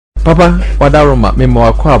Papa, wadaroma memo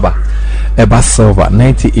akwaba eba silver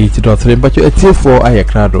 98.3 but you etie for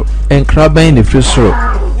ayekrado enkraben the free soro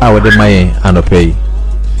a wode maye anopai.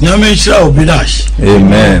 Nyame shira obidash.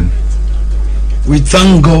 Amen. We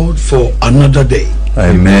thank God for another day.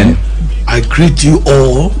 Amen. I greet you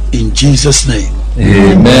all in Jesus' name.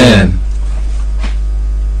 Amen.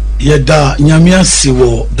 Yeda nyame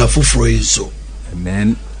asiwo da foforo yiso.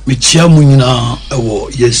 Amen. Michia mu nyina ewo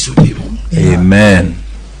Yesu dim. Amen.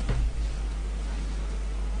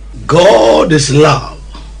 God is love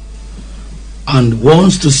and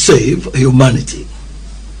wants to save humanity.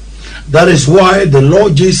 That is why the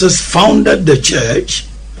Lord Jesus founded the church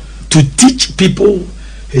to teach people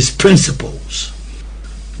his principles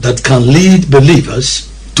that can lead believers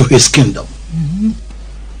to his kingdom. Mm-hmm.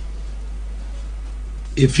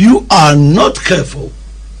 If you are not careful,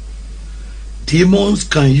 demons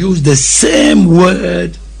can use the same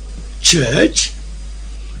word church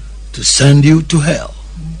to send you to hell.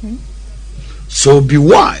 Mm-hmm. So be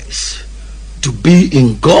wise to be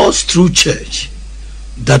in God's true church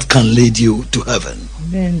that can lead you to heaven.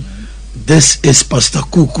 Amen. This is Pastor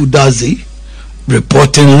Kuuku Dadzie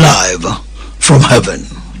reporting live from heaven.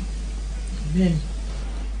 Amen.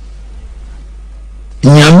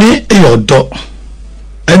 Nyame eyodo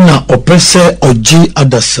ena opese oji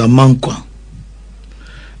adasamankwa.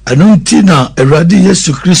 Anunti na Eradi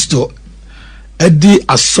Yesu Kristo edi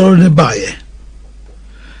asoro ne baye.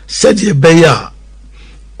 Sedi beya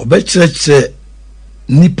obechreche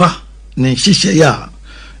nipa ne hihye ya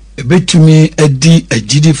ebetumi edi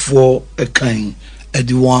agidifo ekan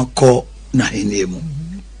edi won akọ na henemu.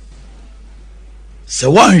 Se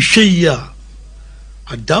wan hwe ya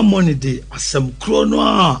adamoni de asem kro no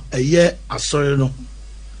a eye asore no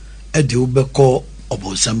edi obekọ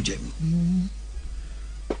obonsam gem.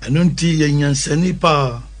 Enunti yenyansani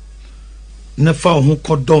pa ne fa ho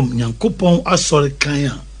kodom nyankopon asore kan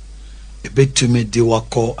a ebetumi de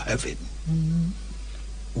wakọ heaven.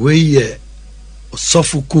 We ye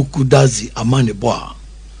Osofu Kuuku Dadzie amani boa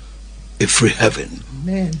a free heaven.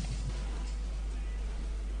 Amen.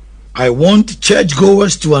 I want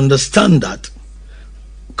churchgoers to understand that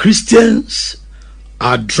Christians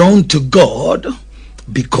are drawn to God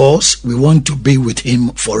because we want to be with him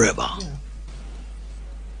forever.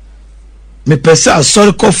 Me pesa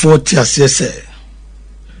asoriko for ti asese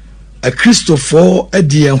a Christopher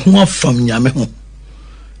edi en ho afam nyame ho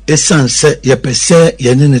esanse ye pese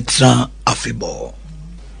ye ne tra afibo.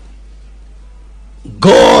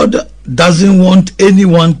 God doesn't want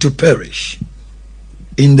anyone to perish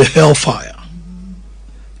in the hellfire.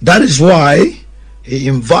 That is why he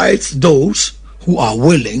invites those who are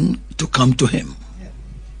willing to come to him.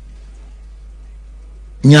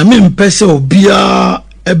 Nyame mpese obia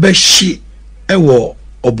ebeshi ewo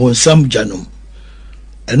obonsam janum.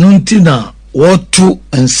 Enunti na wotu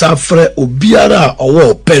ensafre obiara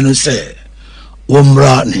owo penu se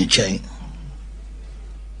womra ne nchen.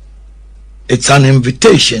 It's an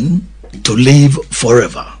invitation to live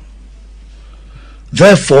forever.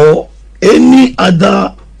 Therefore, any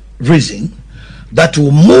other reason that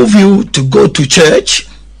will move you to go to church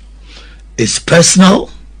is personal,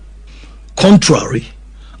 contrary,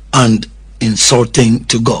 and insulting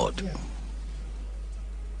to God.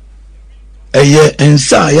 Eye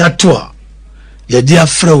ensa yatoa yedi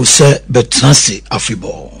afrɛ se betrase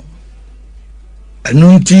afibo.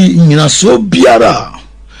 Enunti nyina so biara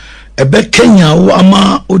ebe Kenya wo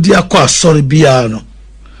ama odi akwa asori biara no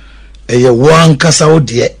eye wo ankasa wo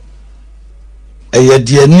de eye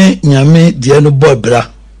de ne nyame de no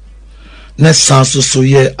bobra na sanso so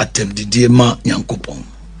ye atemdidie ma Nyankopon.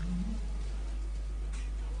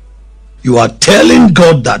 You are telling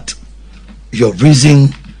God that your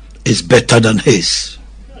reason is better than his.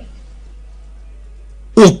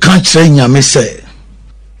 O can't say nyame say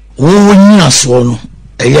wo nyaso no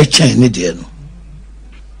eye chen ne de no.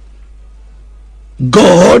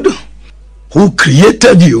 God, who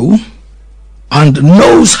created you and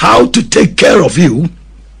knows how to take care of you,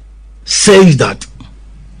 says that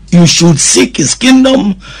you should seek his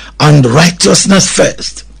kingdom and righteousness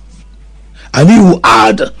first, and he will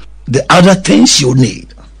add the other things you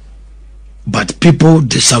need. But people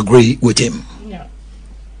disagree with him.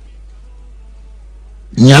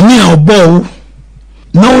 Nyame obo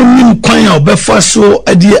na onim kwan a obefa so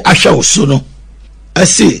ade ahwa wo so no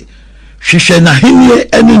ase hwehwe na henie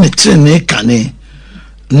ene ne trene kane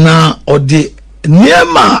na ode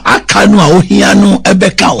niema aka no a ohia no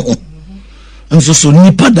ebeka ho nso so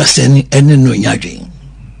nipa dasani ene no nyadwen.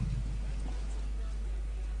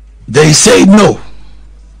 They say no,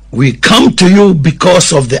 we come to you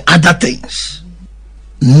because of the other things,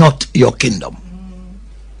 not your kingdom.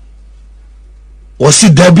 Wasi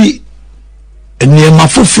dabi nneɛma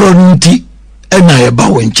foforɔ no nti ɛna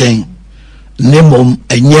yɛba wo nkyɛn ne mmom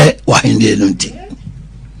ɛnyɛ w'ahenneɛ no nti.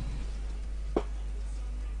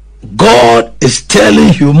 God is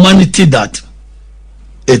telling humanity that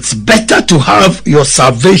it's better to have your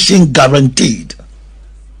salvation guaranteed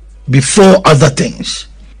before other things.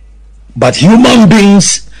 But human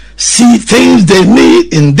beings see things they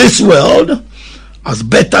need in this world as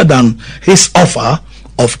better than his offer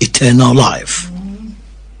of eternal life.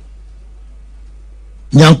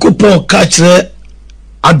 Nyankopɔn ka kyerɛ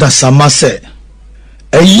adasama sɛ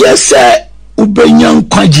ɛyɛ sɛ wobɛnya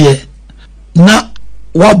nkwagyeɛ na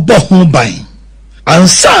wabɔ ho ban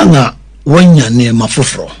ansa na wanya nneɛma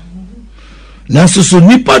foforɔ. Nanso so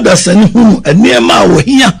nipa dasani hunu nneɛma a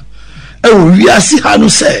wɔhia ɛwɔ wiase ha no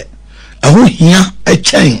sɛ ɛho hia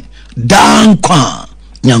ɛkyɛn daa nkwa a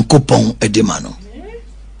Nyankopɔn ɛde ma no.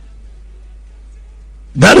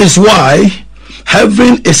 That is why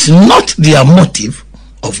heaven is not their motive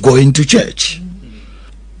of going to church.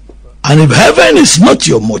 And if heaven is not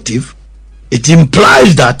your motive, it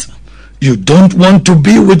implies that you don't want to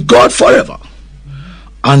be with God forever.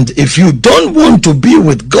 And if you don't want to be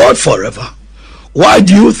with God forever, why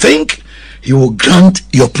do you think he will grant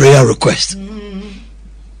your prayer request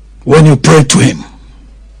when you pray to him?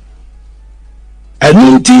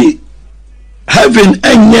 Enunti heaven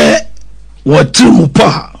enye watirimu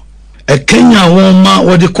pa ekenya woma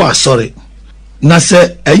wode kwa sorry na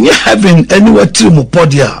se enye heaven eni watirimu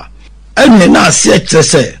podia enye na ase kyerɛ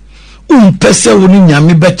sɛ umpese woni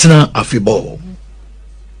nyame betena afibɔ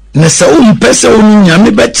na se umpese woni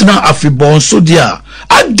nyame betena afibɔ nso dia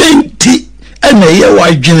adenti ena ye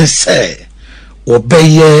wadwene sɛ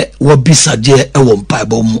wobɛyɛ wabisade ɛwɔ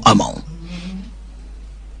mpaebɔ mu ama wo.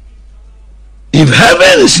 If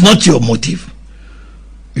heaven is not your motive,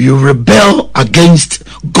 you rebel against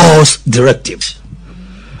God's directives.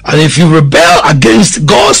 And if you rebel against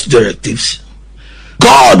God's directives,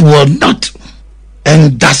 God will not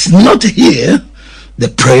and does not hear the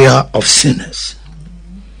prayer of sinners.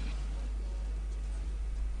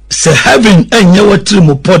 Se heaven enye watiri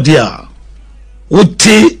mu podia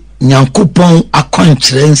wote Nyankopɔn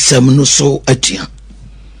akwankyerɛ nsɛm no so atua.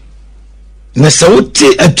 Na sɛ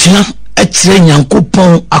wote atua ɛkyerɛ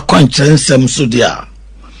Nyankopɔn akwankyerɛ nsɛm so dia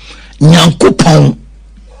Nyankopɔn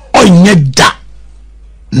ɔnyɛ da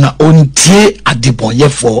na ontie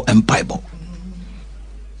adebɔnyɛfo mpaebɔ.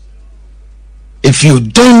 If you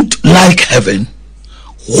don't like heaven,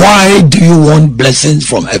 why do you want blessings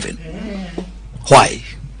from heaven? Why?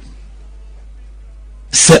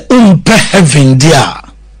 Se umpe heaven dia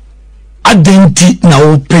adenti na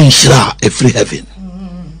open shira every heaven.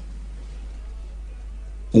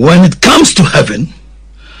 When it comes to heaven,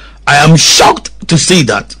 I am shocked to see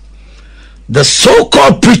that the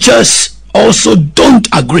so-called preachers also don't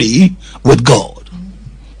agree with God.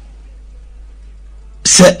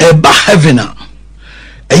 Se eba heavena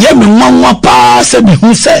eye me manwa pa se me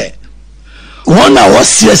hu se wona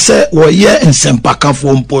wosie se woye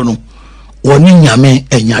nsempakafo mpo no woni nyame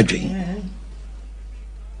enyadwen.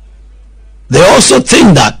 They also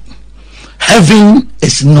think that heaven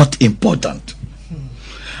is not important.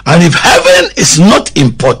 And if heaven is not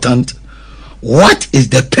important, what is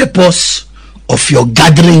the purpose of your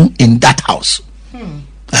gathering in that house?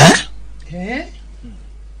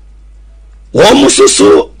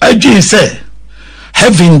 Womususu adwin say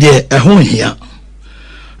heaven de ehun hia.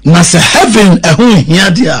 Na se heaven ehun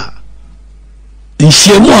hia de a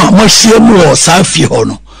nhyiemu a mohyiemu o safi ho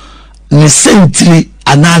no ne sentiri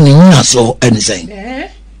anani nyaso anything.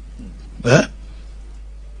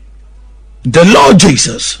 The Lord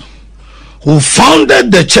Jesus, who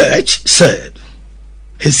founded the church, said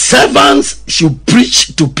his servants should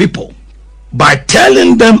preach to people by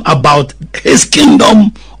telling them about his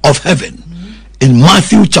kingdom of heaven in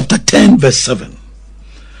Matthew chapter 10 verse 7.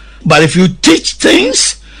 But if you teach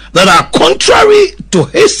things that are contrary to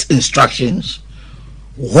his instructions,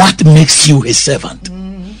 what makes you his servant?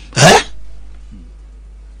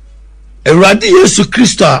 Eradi Yesu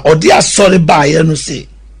Kristo a odi asori baaye no se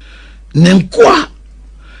nenkwa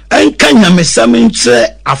enka nyamesam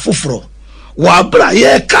nkyerɛ afoforo wa bra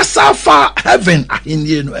ye kasa fa heaven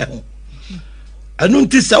ahennie no ɛho ɛno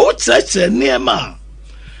nti sɛ wo kyerɛkyerɛ nneɛma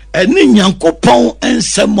a ɛne Nyankopɔn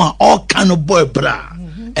nsɛm a ɔka no bɔ bra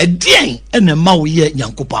ɛdeɛn ɛna ma wo yɛ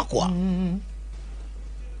Nyankopɔn akoa.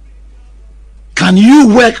 Can you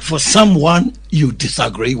work for someone you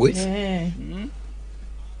disagree with?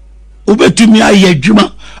 Ubetumi aye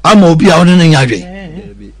adwuma ama obi a wona nyadwe.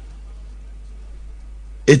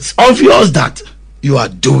 It's obvious that you are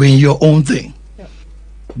doing your own thing.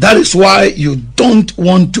 That is why you don't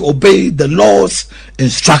want to obey the Lord's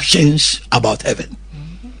instructions about heaven.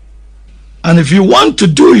 And if you want to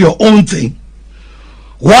do your own thing,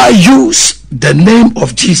 why use the name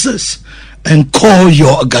of Jesus and call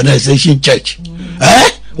your organization church?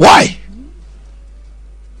 Why?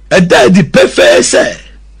 And that the perfect say,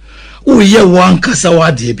 ye one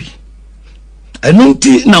kasawa debi.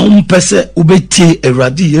 Enunti na umpese ubeti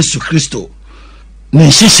eradi Yesu Kristo.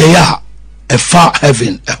 Nenshishe ya efa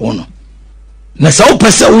heaven ehono. Na sa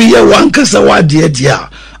upese uye one kasawa dia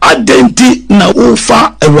adenti na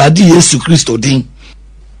ufa eradi Yesu Kristo din.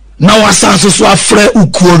 Na wasanso so afre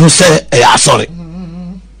ukuo no se sorry.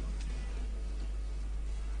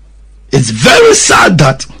 It's very sad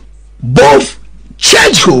that both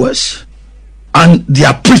churchgoers and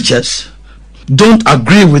their preachers don't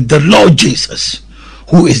agree with the Lord Jesus,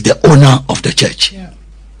 who is the owner of the church.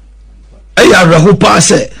 Eya rahupa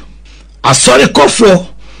se asori kofo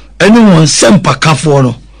anyone sempa kafo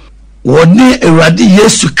no woni Ewurade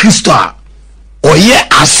Yesu Kristo a oye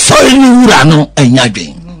asori ni wura no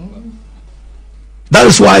enyadwen. That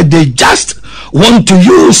is why they just want to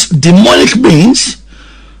use demonic means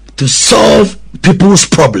to solve people's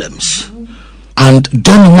problems and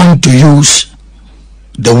don't want to use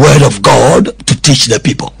the word of God to teach the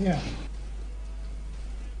people.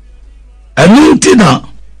 And Ntina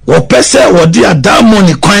wopese wodi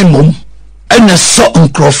adamoni kwan mom ene so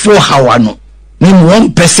nkrofo hawano nim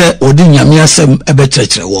won pese wodi nyame asem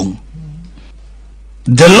ebekyerkyere won.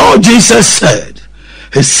 The Lord Jesus said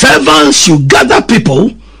his servants should gather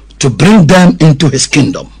people to bring them into his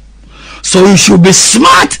kingdom. So you should be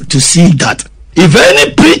smart to see that if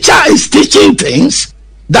any preacher is teaching things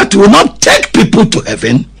that will not take people to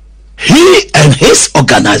heaven, he and his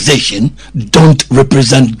organization don't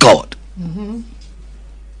represent God.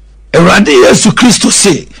 Ewurade Yesu Kristo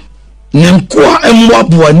say, "Nemkoa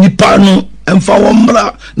emwabua nipa no emfa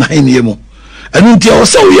womra na heniemu." Enu ntia wo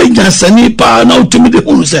se wo ye nyansani pa na utumi de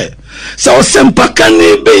hunu se so sempaka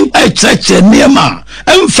ni be echeche niema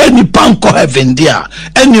emfa nipa nko heaven dia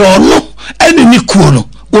eni ono eni ni kuo no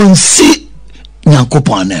onsi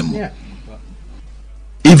nyankopon anam.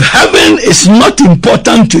 If heaven is not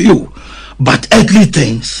important to you but earthly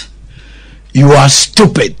things, you are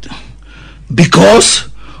stupid, because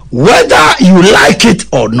whether you like it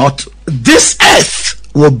or not, this earth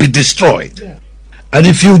will be destroyed. And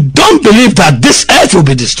if you don't believe that this earth will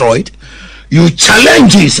be destroyed, you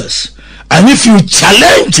challenge Jesus. And if you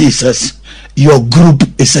challenge Jesus, your group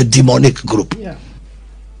is a demonic group.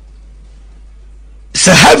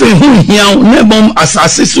 So having who here nemom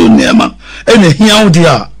asasisu nema ene here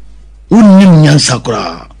dia unnim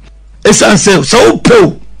nyansakura esan se so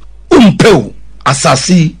peu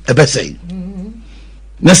asasi ebesei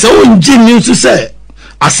na so unji nsu se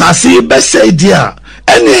asasi ebesei dia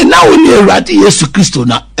ene na woni Ewurade Yesu Kristo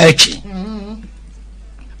na echi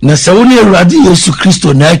na so woni Ewurade Yesu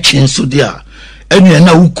Kristo na echi nso dia ene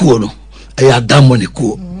na wukuo no eya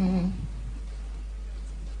damonikuo.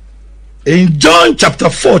 In John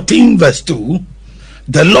chapter 14 verse 2,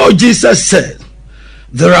 the Lord Jesus said,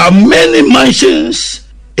 "There are many mansions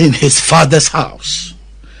in his Father's house.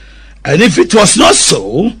 And if it was not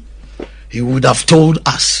so, he would have told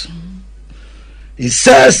us." He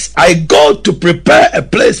says, "I go to prepare a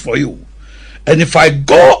place for you. And if I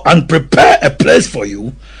go and prepare a place for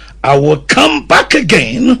you, I will come back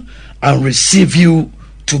again and receive you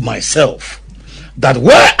to myself, that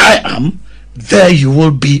where I am, there you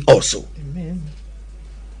will be also."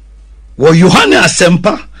 Wo Yohane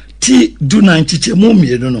Asempa ti du 90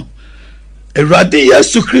 mumienu no Ewurade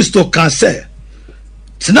Yesu Kristo kan se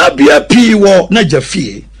tena bia pi wo na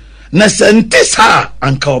jafie na sente sa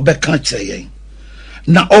anka obeka kire yen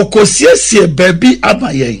na okosiesie baabi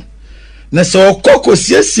amayen na se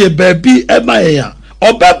okokosiesie baabi amayen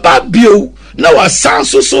obeba bio na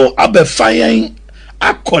wasanso so abefayen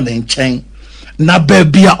akone nchen na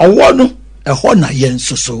baabi a owo no eho na yen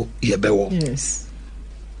so yebewo. Yes.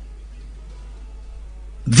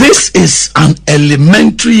 This is an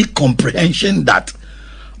elementary comprehension that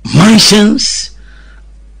mansions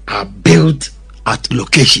are built at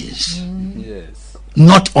locations,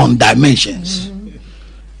 not on dimensions.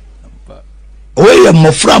 Oye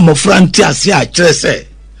mofra nti ase a kire se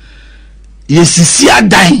yesisi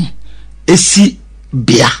adan esi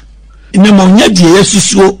bia ine mo nya die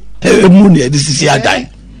yesusuo emu ne edisisi adan.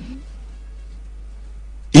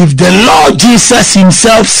 If the Lord Jesus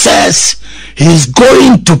himself says he's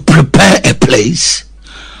going to prepare a place,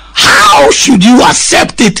 how should you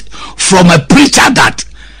accept it from a preacher that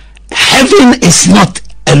heaven is not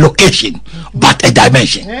a location but a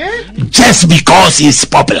dimension just because he's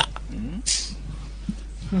popular?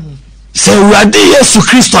 Se urade Yesu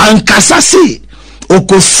Kristo ankasa se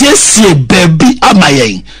okosiesie baby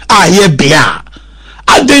amayen aye bia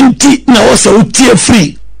adenti na wo se utie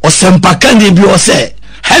free osempaka ne bi wo se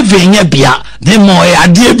heaven ye bia de mo e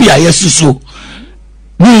ade bia Yesu so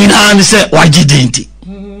ni na se wagidenti.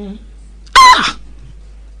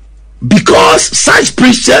 Because such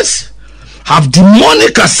preachers have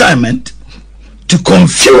demonic assignment to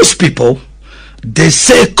confuse people. They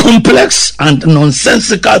say complex and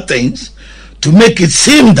nonsensical things to make it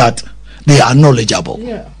seem that they are knowledgeable.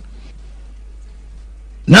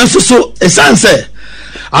 Now, so say,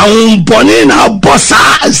 I boni na bossa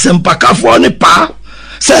sempakafo ni pa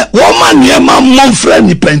say woman yema mon friend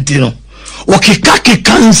ni pentino okikaki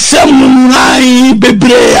kansem nai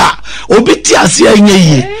bebrea obiti ase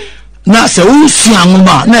anyeyi na se unsu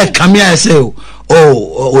anuma na kamia say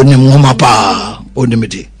onim ngoma pa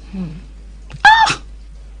onimidi.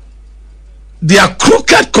 Their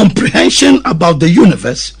crooked comprehension about the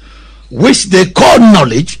universe, which they call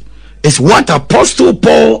knowledge, is what Apostle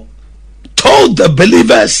Paul told the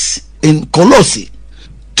believers in Colossae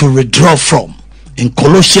to withdraw from in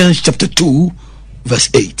Colossians chapter 2 verse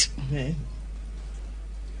 8.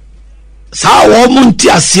 Sa womunti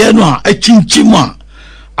asieno a echinchimo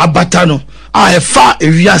abatano a efa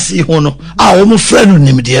ewiase ho no a womu frenu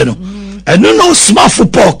nimde no eno no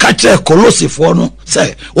smafo Paul kache Colossae fo no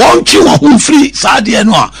say won twi won ho free saade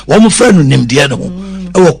no a womu frenu nimde no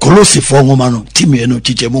e wo Colossae fo ngoma no timie no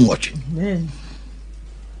chichemu nwotwe.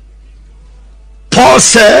 Paul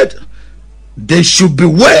said they should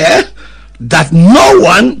beware that no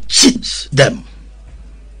one cheats them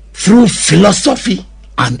through philosophy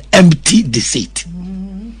and empty deceit.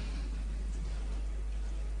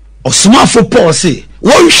 Osmafo Paul say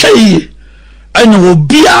won hweye ene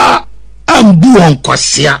obia ambu won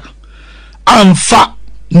kwasea amfa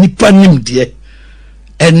nipa nimde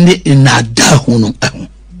ene inada hunu ehun.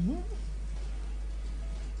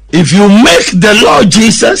 If you make the Lord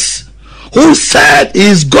Jesus, who said he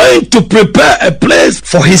is going to prepare a place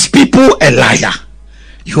for his people, a liar,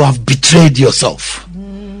 you have betrayed yourself.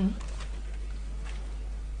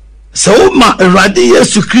 So ma erade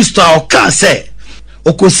Yesu Kristo a Kaase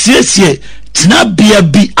okosiesie tina bia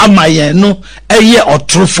bi amaye no eye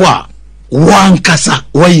otrofo a wankasa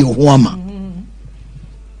waye hoama.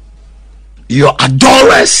 Your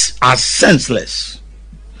adorers are senseless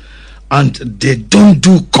and they don't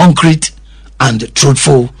do concrete and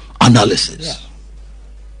truthful analysis.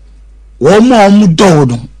 Womo omudo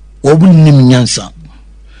no wobu nim nyansa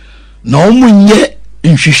na omunye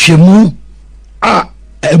nhwehwemu a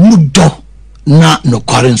emudo na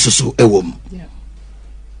nokware nsoso ewom.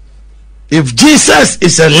 If Jesus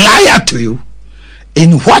is a liar to you,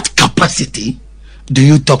 in what capacity do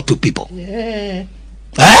you talk to people?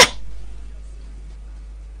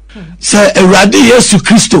 Say erade Yesu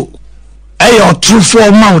Kristo eyo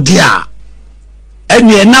truthful mouth dia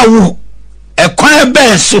ene na wo ekwan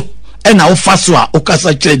be so ena wo fa so a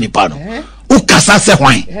ukasa kire nipa no ukasa se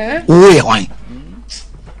hwan wo ye hwan.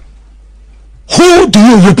 Who do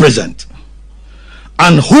you represent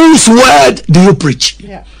and whose word do you preach?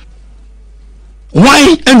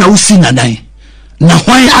 Why ena wo si nadan na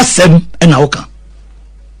hwan asem ena wo ka?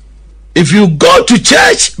 If you go to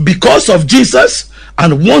church because of Jesus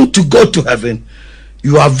and want to go to heaven,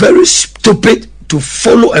 you are very stupid to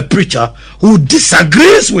follow a preacher who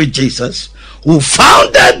disagrees with Jesus, who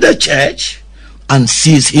founded the church and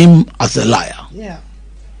sees him as a liar.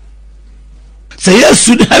 Say yes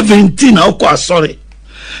to heaven tina okwa sorry.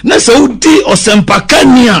 Na se udi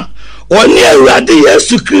osempakania oni Awurade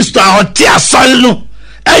Yesu Kristo a oti asori no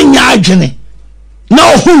enya adwene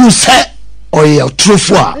na ohunu se oye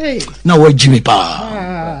trufo a na wajimi pa.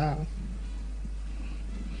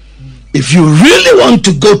 If you really want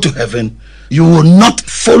to go to heaven, you will not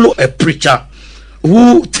follow a preacher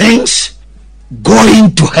who thinks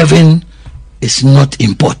going to heaven is not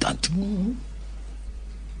important.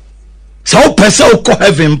 So person who go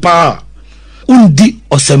heaven pa undi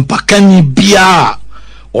osempakani bia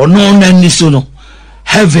ono na niso no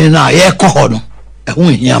heaven a ye ko ho no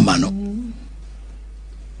ehun hiama no.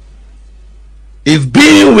 If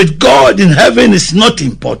being with God in heaven is not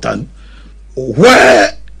important,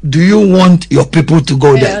 where do you want your people to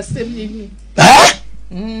go there?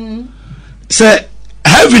 Say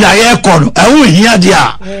heaven a ye ko no ehun hia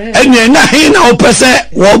dia ene na hin na opese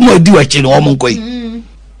wo mo di wachi no wo mo koi.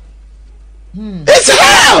 It's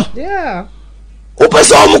hell.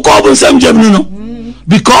 Because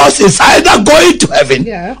it's either going to heaven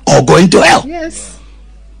or going to hell.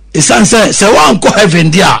 It's answer say one go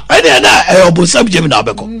heaven there.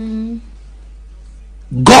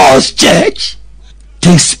 God's church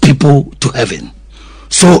takes people to heaven.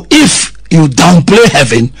 So if you downplay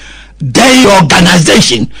heaven, then your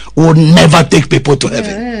organization will never take people to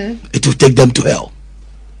heaven. It will take them to hell.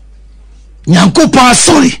 Nyankopɔn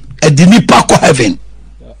sorry, edi nipa kɔ heaven.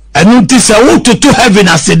 Ɛnu ti sɛ wo to heaven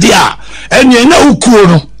asedi a, ɛnu na ukuo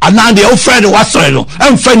no, ana de wo friend wa sorry no,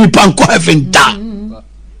 ɛmfa nipa nkɔ heaven da.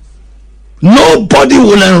 Nobody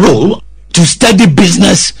will enroll to study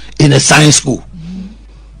business in a science school.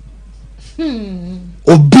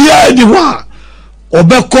 Obia di wa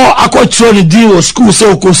obeko akɔtro ne di wo school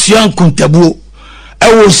sɛ okosua nkuntabuo.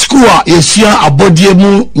 Ɛwɔ school a yesua abodie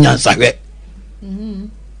mu nyansahwɛ.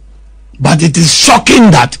 But it is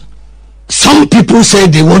shocking that some people say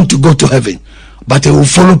they want to go to heaven, but they will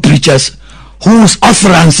follow preachers whose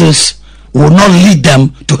utterances will not lead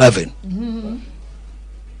them to heaven.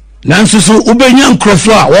 Nanso so ubenya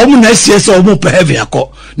nkrofo a wo mu na sie se wo mu pe heaven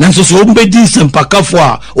akọ. Nanso so wo mu be di sempakafo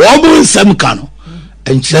a wo mu nsem ka no.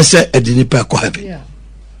 Enkyere se edini pe akọ heaven.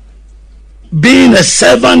 Being a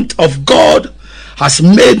servant of God has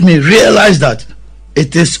made me realize that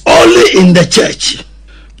it is only in the church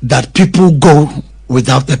that people go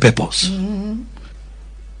without a purpose.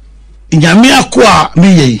 Nyame akwa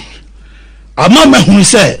meye ama mahunu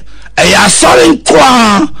se eya sori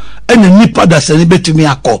nkwa ene nipa da se betumi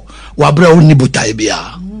akọ wabre oni butai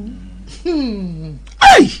bia.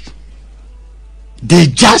 Ay, they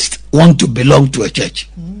just want to belong to a church.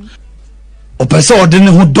 O pese odene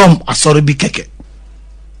hu dom asori bi keke.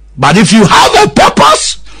 But if you have a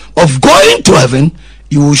purpose of going to heaven,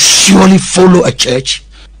 you will surely follow a church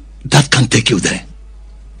that can take you there.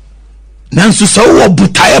 Nanso so wo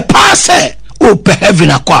butaye passe o pe heaven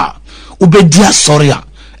akwa obedia sorry a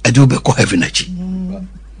e do be ko heaven achi.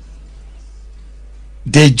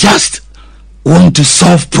 They just want to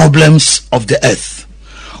solve problems of the earth.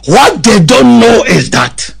 What they don't know is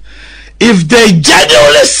that if they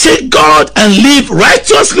genuinely seek God and live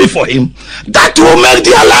righteously for him, that will make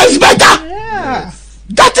their lives better.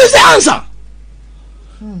 That is the answer.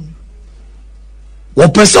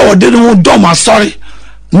 What person or didn't do my sorry.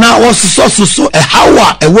 Now was so a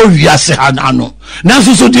how a wo wiase hanano. Now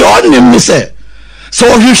so the only me say.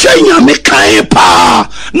 So you say you make kind pa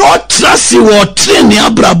no trust you or train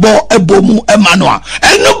abrabo ebomu Emmanuel.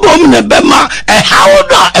 And no bom ne bema a how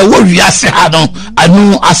da a wo wiase hanon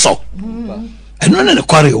anu aso. And no na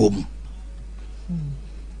kware home.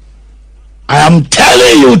 I am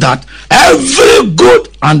telling you that every good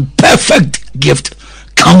and perfect gift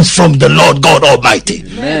comes from the Lord God Almighty.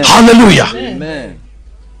 Amen. Hallelujah. Amen.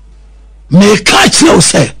 May catch you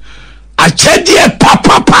say, I check the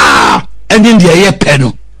papa and in the air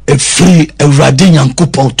pen a free a radiant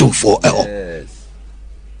coupon to for all.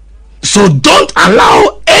 So don't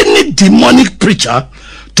allow any demonic preacher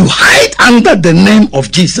to hide under the name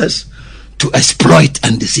of Jesus to exploit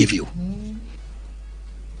and deceive you.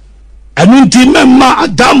 And in the memma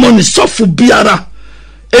adamon is so for biara.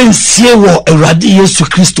 Ensie wo Awurade Yesu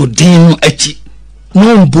Kristo din echi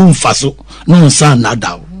no mbum faso no nsa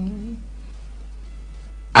nadaw.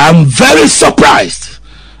 I'm very surprised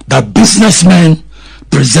that businessmen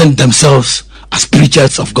present themselves as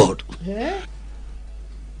preachers of God.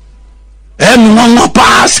 And one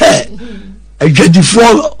pass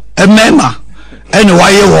adwadifo emema ene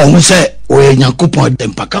waye wo hu se we Nyankopon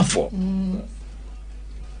dempaka for.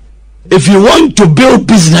 If you want to build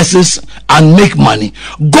businesses and make money,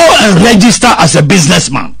 go and register as a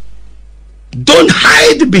businessman. Don't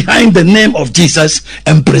hide behind the name of Jesus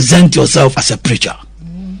and present yourself as a preacher.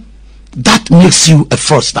 That makes you a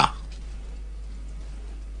fraudster.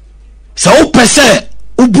 So pese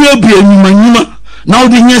ubuebu enyuma na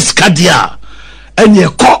odi nye skadia enye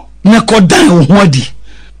ko ne ko dan ho adi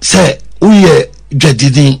se uye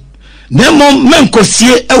dwadidin nemo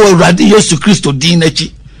menkosie ewo Awurade Yesu Kristo din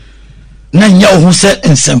achi. They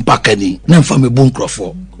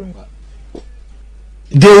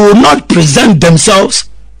will not present themselves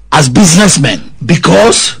as businessmen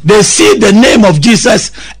because they see the name of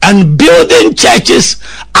Jesus and building churches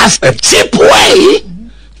as a cheap way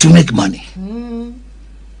to make money. And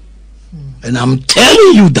I'm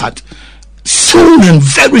telling you that soon and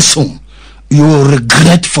very soon you will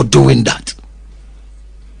regret for doing that.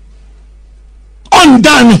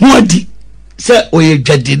 Undone wadi say oye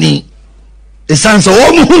jadini. The sons of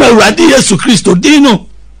Awurade Yesu Kristo dino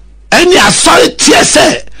any authority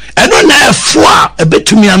say and on a four a bit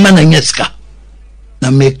to me a man and yeska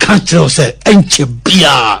na me country say enche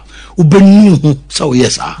bia ubenu so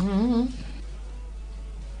yes sir.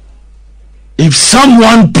 If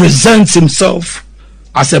someone presents himself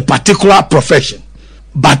as a particular profession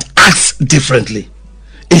but acts differently,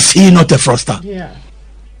 is he not a fraudster? Yeah.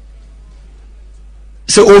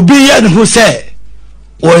 So obi yen who say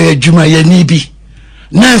oye juma ye ni bi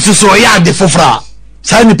na nso so ya de fofra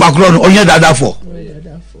sa ni pakro no onye dada for.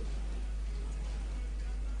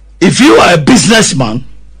 If you are a businessman,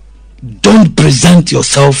 don't present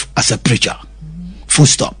yourself as a preacher. Full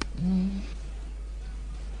stop.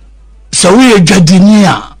 So we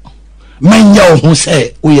jadinia menya who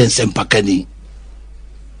say we ensempakani.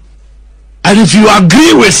 And if you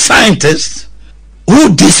agree with scientists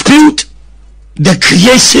who dispute the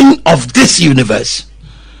creation of this universe,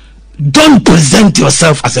 don't present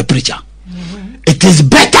yourself as a preacher. It is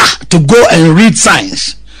better to go and read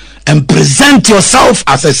science and present yourself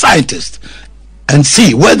as a scientist and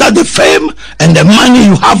see whether the fame and the money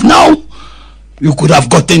you have now, you could have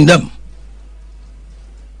gotten them.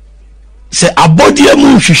 Say abodie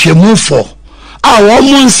mu hwehwemu fo a wo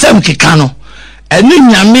mu nsem kekano ene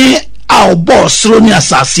nyame a obo soro ni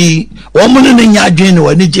asasi wo mu ne nya adwen ne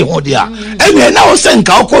wani je ho de a ene na wo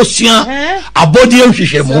senka okosua abodie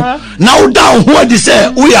hwehwemu na wo da ho adi say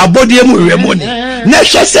wo ya abodie mu hwehwemu ni na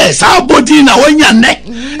hwe say sa abodie na wonya ne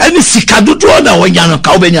ene sika dodo na wonya no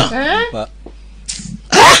ka obenya.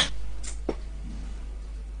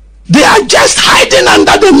 They are just hiding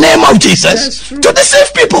under the name of Jesus to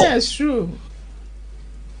deceive people. That's true.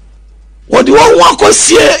 What do you want to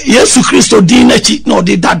see? Yesu Christo dinachi no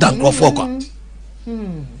di dada grofoko.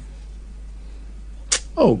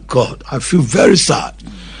 Oh God, I feel very sad.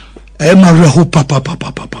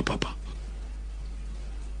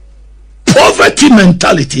 Poverty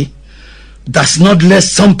mentality does not let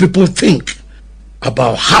some people think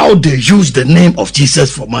about how they use the name of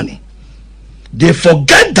Jesus for money. They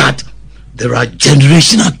forget that there are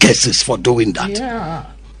generational curses for doing that. Yeah.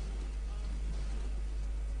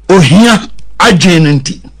 Oh, here,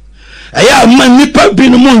 agenenti. Aya manipa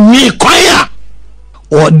binu mo nye kwaya.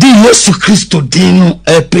 Or di Yesu Christo dinu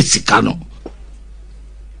pesikano.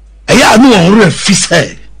 Aya no onre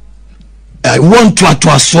fise. I want to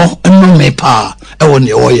atwaso enu mepa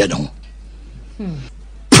ewone oye no.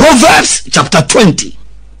 Proverbs chapter 20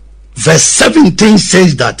 verse 17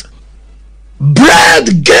 says that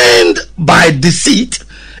bread gained by deceit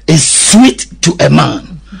is sweet to a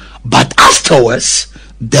man, but afterwards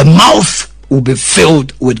the mouth will be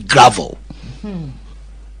filled with gravel.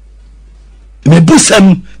 Me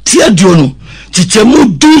busem tia diono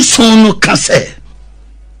chichemu du sonu kase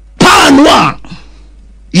panwa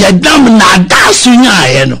yedam na dasu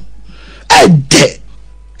nyaye no ede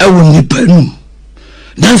ewo nipanum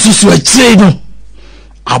nanso so akire no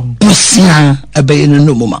abosia ebe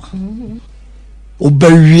no moma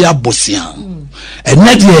obewia bosia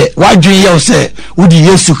ene de wadwe ye se wodi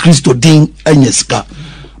Yesu Kristo din anyesika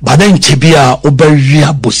baden chebia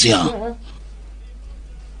obewia bosia.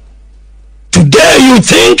 Today you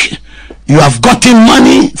think you have gotten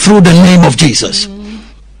money through the name of Jesus,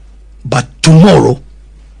 but tomorrow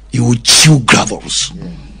you will chew gravels.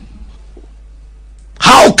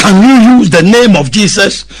 How can you use the name of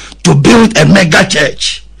Jesus to build a mega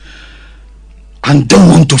church and don't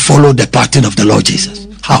want to follow the pattern of the Lord Jesus?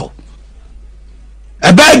 How?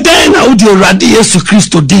 About then I would already Yesu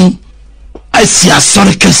Christo din I see a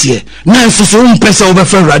sorry case here. Now so person over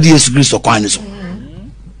for already Yesu Christo Kwan.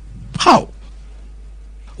 How?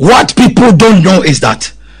 What people don't know is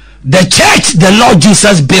that the church the Lord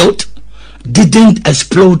Jesus built didn't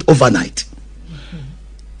explode overnight.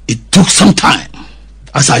 It took some time,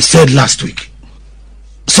 as I said last week.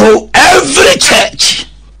 So every church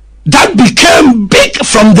that became big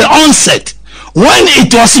from the onset, when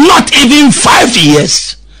it was not even 5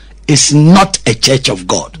 years, is not a church of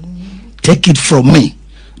God. Take it from me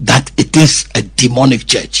that it is a demonic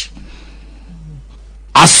church.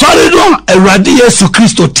 Asori no Awurade Yesu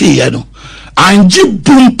Kristo tie no anji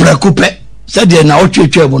bum prekupe said na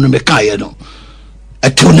otwetwe mu no mekaye no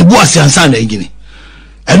eto ne bu asiansa na ngini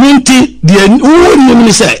enunti de wonnim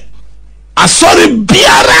ni say asori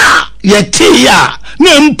biara yeti ya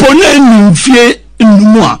na mpo na nimfie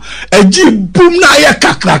nnumu a aji bum na ye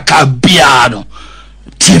kakraka bia no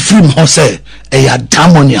tie frim ho say eya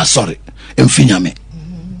damoni asori emfinyame.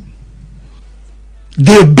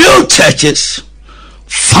 They build churches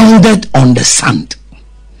founded on the sand,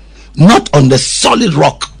 not on the solid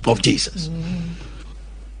rock of Jesus.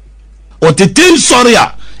 Otetin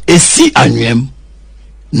soria esi anwem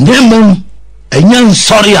nemum enyan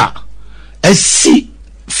soria esi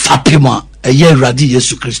fapima eye radi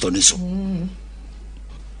Yesu Kristo niso.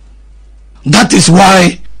 That is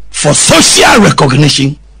why for social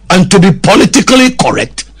recognition and to be politically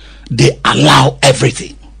correct, they allow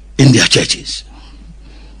everything in their churches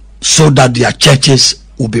so that their churches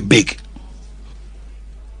will be big.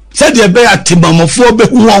 Said the bear timamofo be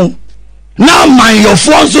won Now man your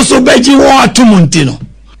phone so beji won atumuntino.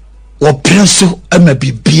 Wo prenso ema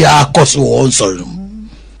bibia koso won sorry.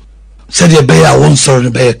 Said ye beya won sorry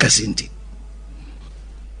beya kasinti.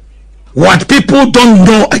 What people don't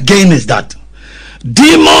know again is that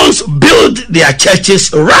demons build their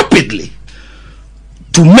churches rapidly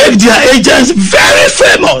to make their agents very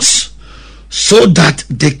famous so that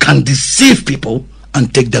they can deceive people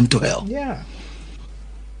and take them to hell. Yeah.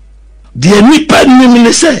 The nipa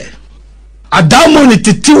ni say Adamo ni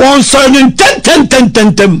titi won so ni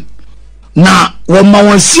ten na wo ma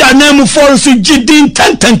won si anam for so gidin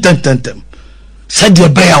ten said the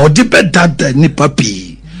bear or the bed that the nipa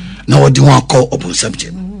pi na what do you want call open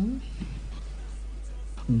subject.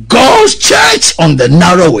 God's church on the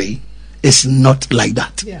narrow way is not like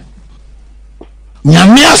that. Yeah.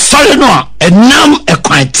 Nyame sorry no enam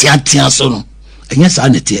ekwan tiatia so no enye sa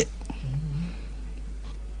netie.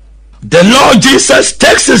 The Lord Jesus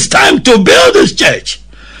takes his time to build his church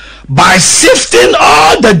by sifting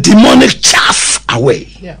all the demonic chaff away.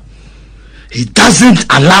 Yeah. He doesn't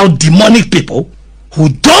allow demonic people who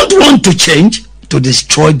don't want to change to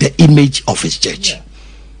destroy the image of his church.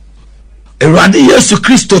 Erade Yesu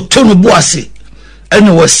Kristo tonu boase ene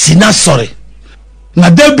wasina sorry. Na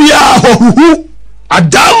debia hohu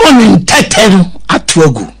Adamo ni nteten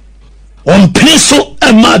atoagu. On peso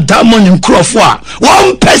ema Adamo ni nkrofo a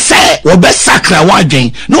won pese wo be sakra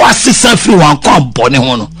wadwen no asesa fi wan kon bone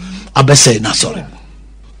ho no abese na sorry.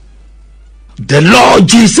 The Lord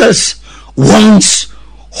Jesus wants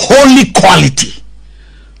holy quality,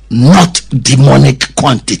 not demonic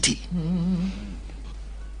quantity.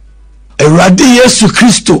 Erade Yesu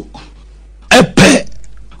Kristo epe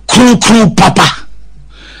kru papa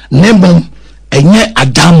nemom enye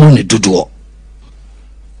Adamo ne dodo.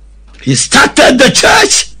 He started the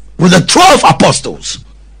church with the 12 apostles,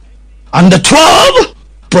 and the 12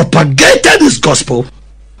 propagated his gospel,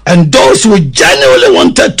 and those who genuinely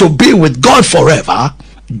wanted to be with God forever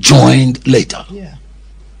joined later. Yeah.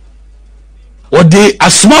 Or the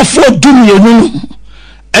asmafo dumienu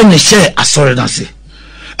ene share asorenase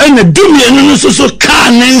ene dumienu so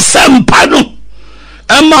kan nsempa no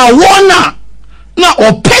ema wona na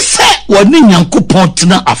opese woni nyankopon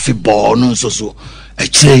tena afebɔ no so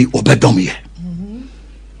ekire obedom ye.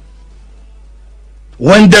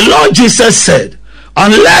 When the Lord Jesus said,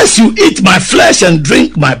 unless you eat my flesh and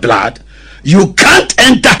drink my blood, you can't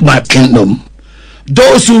enter my kingdom,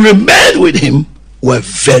 those who remained with him were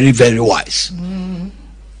very, very wise.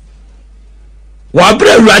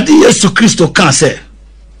 Wabre radi Yesu Kristo kan se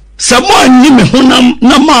samo ni me honam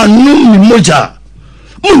na ma num mi moja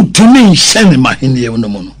muntumi nhye ma henie no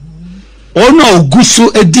mo no ona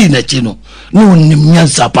oguso edi na chi no no nim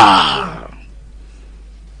nyansa pa.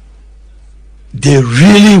 They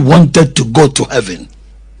really wanted to go to heaven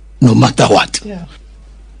no matter what. Yeah.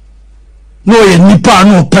 No ye nipa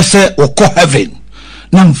no pese oko heaven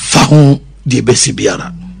na mfa ho de besi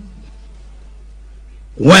biara.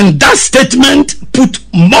 When that statement put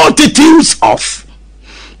multitudes off,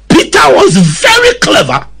 Peter was very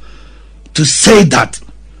clever to say that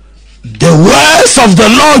the words of the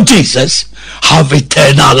Lord Jesus have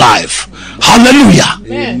eternal life. Hallelujah.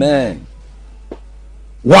 Amen.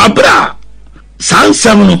 Wabra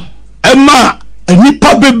sansem no ema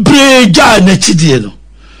nipa bebre ja na chidie no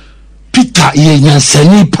Peter ye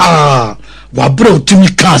nyansani pa wabra otumi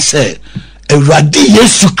Kaase Awurade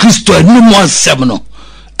Yesu Kristo anum ansem no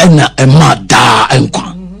ena ema da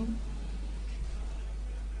enkwa.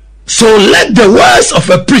 So let the words of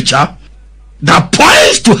a preacher that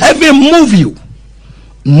points to heaven move you,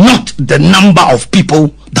 not the number of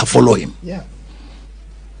people that follow him. Yeah.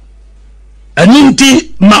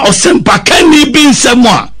 Aninti ma osempa kani bi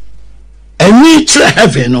nsemwa eni tre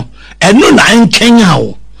heaven no eno na enkenya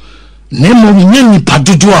wo nemo nyani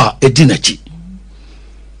padodo a edinachi.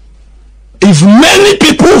 If many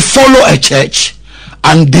people follow a church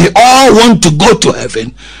and they all want to go to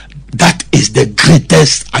heaven, that is the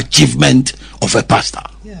greatest achievement of a pastor.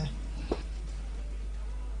 Yeah.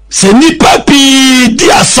 Se ni papi di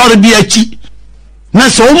asori bi achi na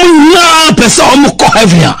so omu nya pesa omu ko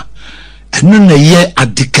heaven a eno na ye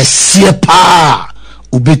adikasie pa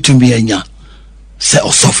ubetumi anya se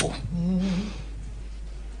osofo.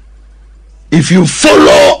 If you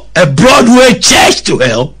follow a Broadway church to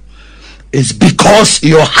hell, it's because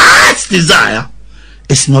your heart's desire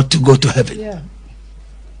is not to go to heaven. Yeah.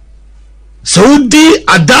 So di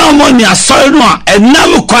Adamo ni asori no a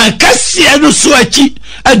enam kwan kasie no so achi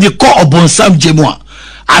edi ko obonsam jemu a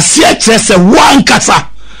asie kire se wan kasa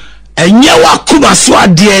enye wakuma so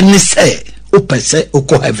ade ni se opese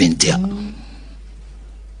oko heaven dia.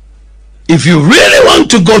 If you really want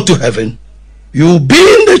to go to heaven, You will be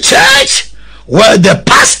in the church where the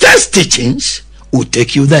pastor's teachings will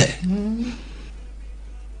take you there.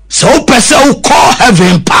 So person who call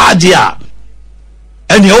heaven padia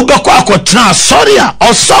and you go kwa tra sorry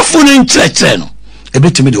or suffer in church no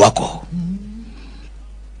ebetimi de wako.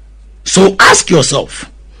 So ask yourself,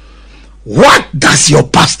 what does your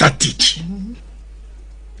pastor teach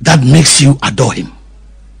that makes you adore him?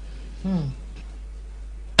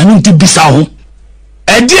 And nti bisa ho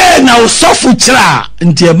ede na suffer chra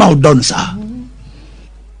nti e ma udon sa.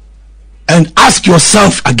 And ask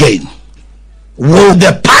yourself again, will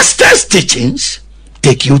the pastor's teachings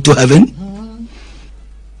take you to heaven?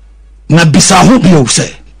 Na bisa ho bi o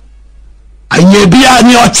say anye bia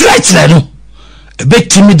ni o chire no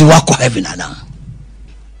ebetimi de wako heaven ana.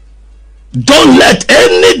 Don't let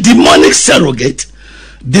any demonic surrogate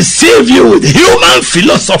deceive you with human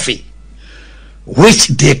philosophy, which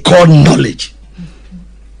they call knowledge,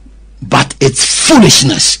 but it's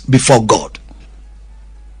foolishness before God.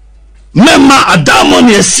 Mema adamon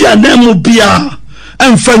yesia nemu bia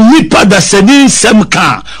emfa nipa da seni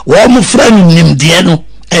semka wo mo frani nimde no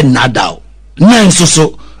enadaw na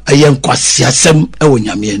nsoso ayen kwasiasem e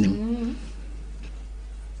wonyame anim.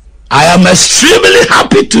 I am extremely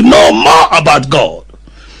happy to know more about God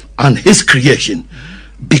and his creation,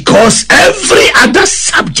 because every other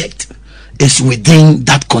subject is within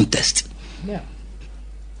that context.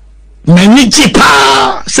 Many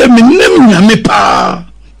jipa se minim nyame pa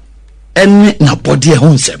ene na body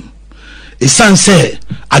ehonsem isan se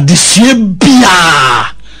adesue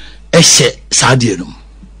bia ehye sadie no.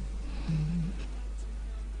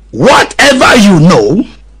 Whatever you know,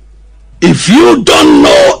 if you don't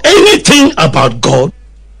know anything about God,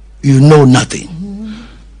 you know nothing.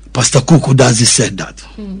 Pastor Kuuku Dadzie said that.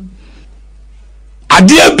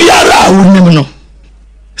 Adia biara unim no.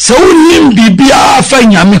 So unim bibia fa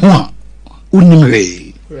nyame ho a unim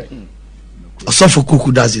we. Osofo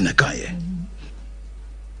Kuuku Dadzie na kaye.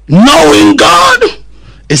 Knowing God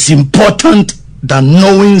is important than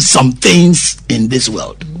knowing some things in this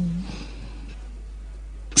world.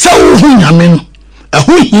 So nyame no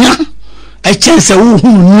eho hia e chense wo hu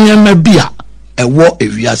niema bia e wo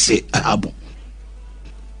ewiase ahabo.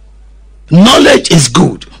 Knowledge is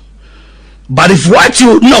good, but if what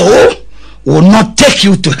you know will not take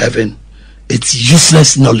you to heaven, it's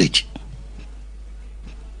useless knowledge.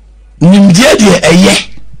 Nimdie de eye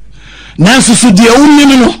nanso so de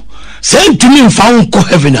unim no say ntumi mfa wonko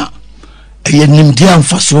heaven a eye nimdie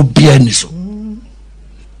amfa so bia ni so.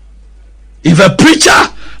 If a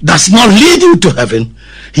preacher does not lead you to heaven,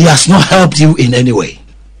 he has not helped you in any way,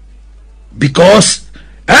 because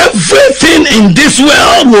everything in this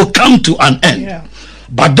world will come to an end,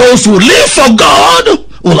 but those who live for God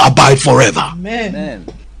will abide forever. Amen.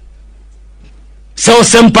 So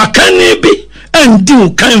sempakani bi endi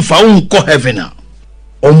ukan fa unko heaven a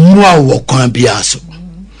omua wo kwan bia so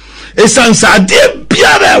esansa de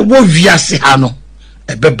biara wo wiase ha no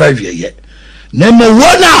ebeba wieye na mo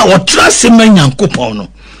wona wo trase manyankopon no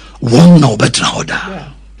won na obetra hoda.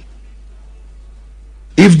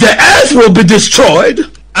 If the earth will be destroyed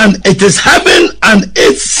and it is heaven and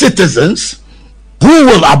its citizens who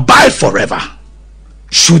will abide forever,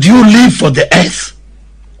 should you live for the earth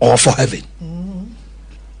or for heaven?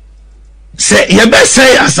 Say yebe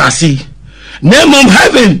say asasi name of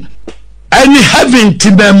heaven, any heaven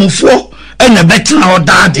tibemufo ene betra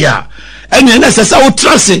hoda dia ene nesesa wo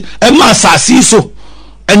trase e ma asasi so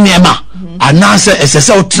ene ma anase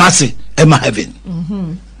esesa wo trase e ma heaven.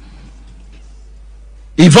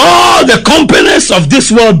 If all the companies of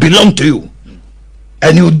this world belong to you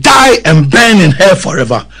and you die and burn in hell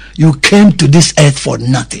forever, you came to this earth for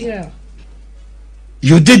nothing.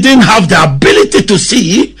 You didn't have the ability to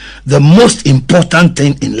see the most important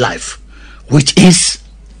thing in life, which is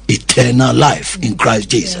eternal life in Christ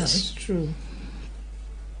Jesus. That's true.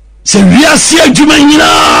 So we are seeing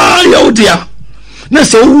Jumana Yodia. Na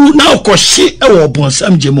so now koshi e wo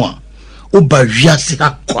bonsam jemu a oba wiase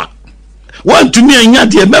akwa. Want to me anya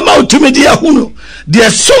de mema to me de ahunu de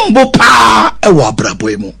sombo pa e wo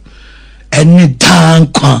abrabo mu. Eni dan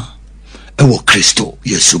kwa e wo Kristo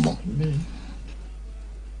Yesu mo.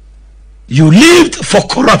 You lived for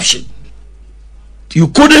corruption. You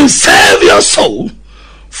couldn't save your soul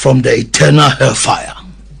from the eternal hellfire.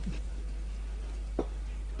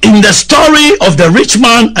 In the story of the rich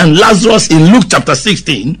man and Lazarus in Luke chapter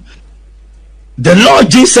 16, the Lord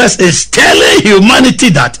Jesus is telling humanity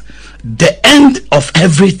that the end of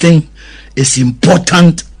everything is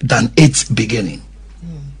important than its beginning.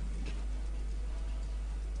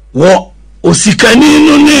 Wo osikani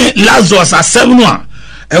no ne Lazarus asem no a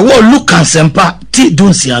ewo Luke ansempa ti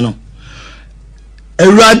dunsia no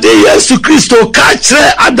Awurade Yesu Kristo ka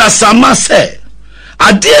kyerɛ adasama sɛ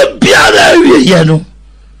ade biara wiye no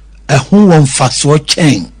ɛho wɔ mfasoɔ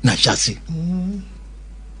kyɛn na hyase.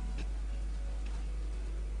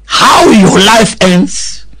 How your life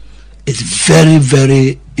ends is very,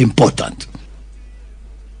 very important.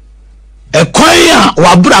 Ɛkwan a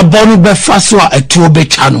wabrabɔ no bɛfa so a ɛtuo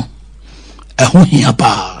bɛtwa no ɛho hia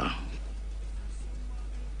paa.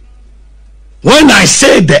 When I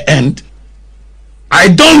say the end, I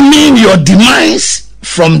don't mean your demise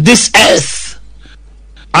from this earth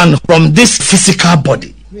and from this physical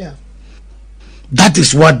body. Yeah. That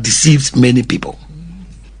is what deceives many people.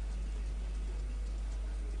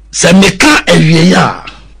 Se meka ewie ya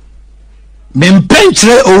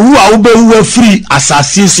mempenkyere owu a wobɛwu free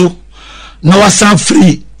asase so na wasan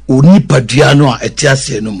free onipadua no a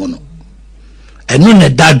etiase no mu no eno ne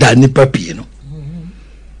dada nipa pie no.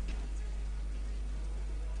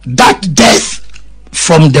 That death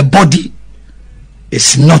from the body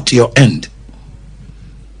is not your end.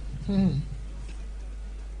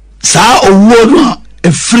 Sa owu no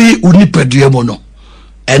a free onipadua mu no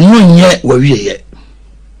eno nye wawieye.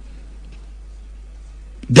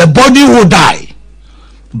 The body will die,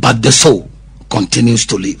 but the soul continues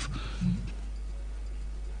to live.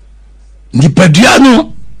 Nipadua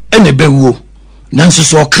no ene bewu nanso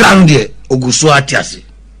so okra no de oguso atiase.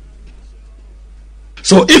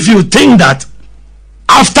 So if you think that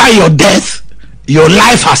after your death your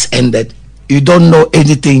life has ended, you don't know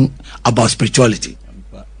anything about spirituality.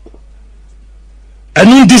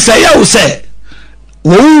 And this I will say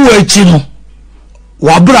wo echi no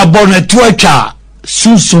wabrabɔ no to atwa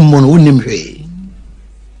sunsumon unimwe.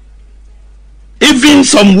 Even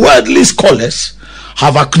some worldly scholars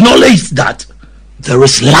have acknowledged that there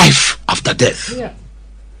is life after death. Yeah.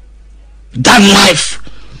 That life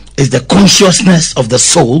is the consciousness of the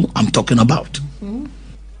soul I'm talking about.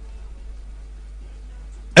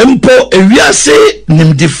 Empo ewiase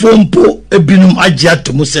nimdifo mpo ebinum agye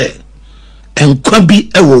atomu se enkwa bi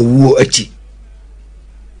ewo wuo achi.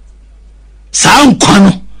 Saa nkwa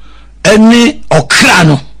no eni okra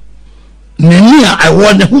no neni a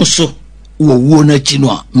ewo ne ho so wo wuo na achi no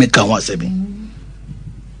a meka ho asebi.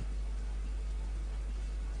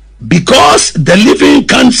 Because the living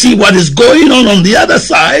can't see what is going on the other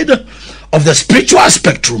side of the spiritual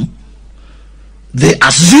spectrum, they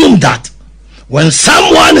assume that when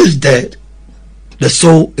someone is dead, the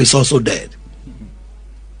soul is also dead.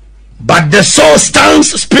 But the soul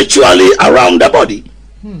stands spiritually around the body,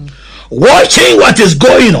 watching what is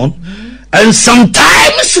going on, and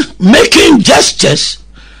sometimes making gestures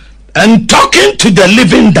and talking to the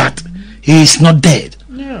living that he is not dead.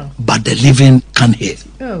 Yeah. But the living can hear.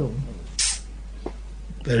 Oh.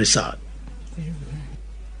 Very sad.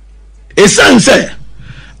 Esan say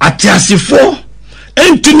atiasifo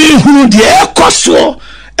entimi hunu de ekoso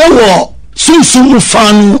ewo sunsumu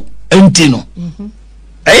fanu entino.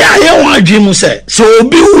 Eya ye wan adwemu say so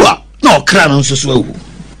obi hu a na okra no nso so ahu.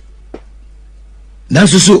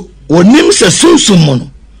 Nanso so onim se sunsumu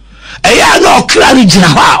no eya na okra ri gina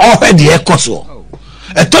ha ohwe de ekoso.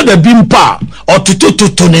 Eto da bimpa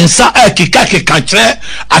otutututu ne nsa ekika kika kire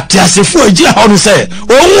atiasefo agina ho no se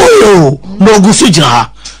owo no ogusu gina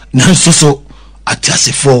ha nanso so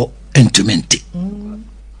atiasefo entumenti.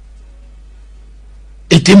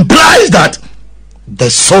 It implies that the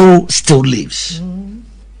soul still lives,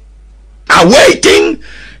 awaiting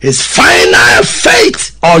his final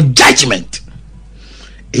fate or judgment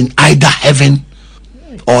in either heaven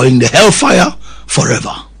or in the hellfire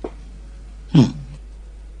forever.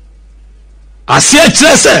 Asia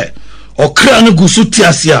trese okra no gusu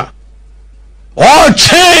tiasia o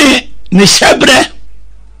che ni shebre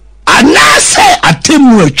anase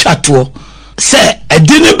atemu atwato se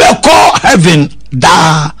edini be ko heaven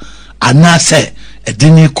da anase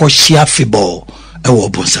edini ko shia fibo e wo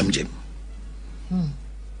bonsamjem.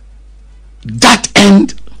 That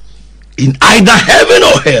end in either heaven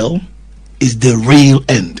or hell is the real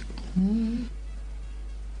end.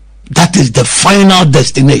 That is the final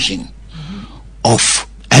destination of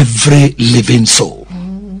every living soul.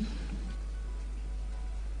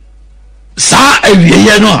 Sa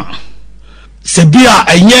ewiye no se bia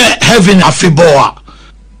enye heaven afibo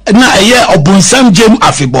a na eye obonsam jem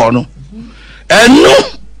afibo no enu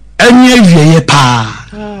enye ewiye pa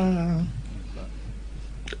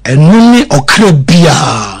enu ni okra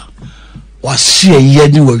bia wahye ye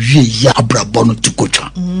ni wawie ya abrabo no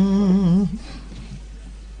tukotwa.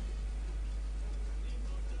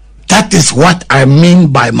 That is what I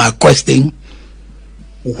mean by my question,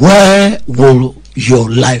 where will your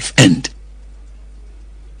life end?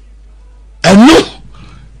 And no,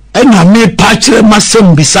 and I me patre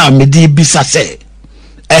masem bisa me di bisa se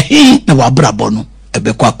ehi na wabrabɔ no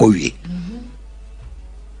ebekɔ akɔwie.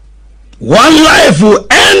 One life will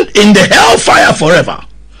end in the hellfire forever,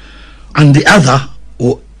 and the other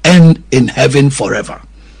will end in heaven forever.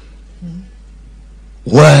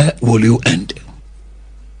 Where will you end?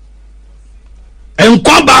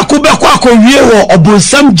 Nkwa baako bɛkɔ akɔwie wɔ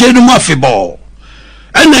ɔbonsam gye no mu afebɔɔ,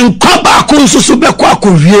 ɛna nkwa baako nso so bɛkɔ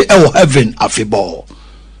akɔwie ɛwɔ heaven afebɔɔ.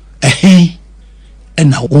 Ɛhe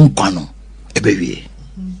ɛna wo nkwa no ɛbɛwie.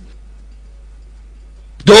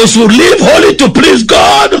 Those who live holy to please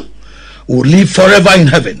God will live forever in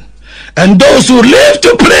heaven, and those who live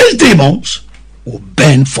to please demons will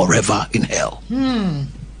burn forever in hell.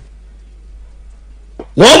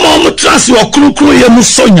 Womo trust your krukru ye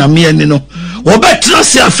musonya mieni no wo be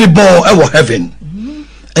trust afibɔ ɛwɔ heaven,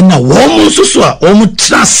 and na womo nsoso a womo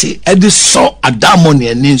trust e de so adamo ne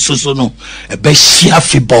ani nsoso no ebe hia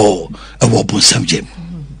afibɔ ɛwɔ bonsam gem.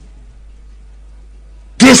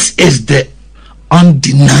 This is the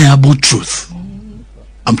undeniable truth.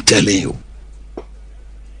 I'm telling you.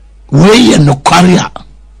 We no kwaria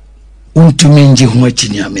untuminji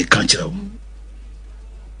huachinya me kanchira.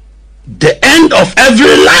 The end of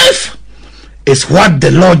every life is what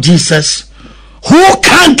the Lord Jesus, who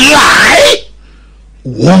can't lie,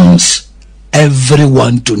 wants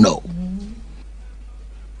everyone to know.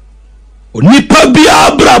 Nipa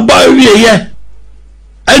biya braba wiye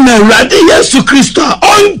ena radi Yesu Kristo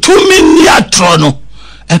ontumi ni atrono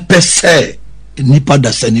epese nipa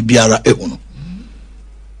dasani biara ehunu.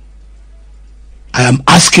 I am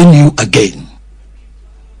asking you again,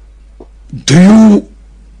 do you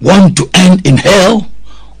want to end in hell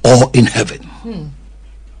or in heaven?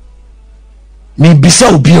 Me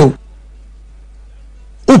bisa ubio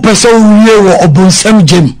upesa uye wo obonsam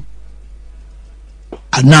gem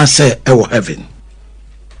anase ewo heaven.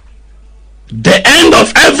 The end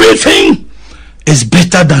of everything is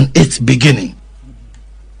better than its beginning.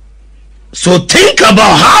 So think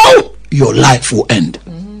about how your life will end.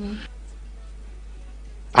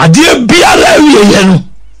 Adie biara wiye no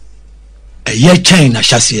eye chen na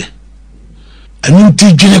hyase anu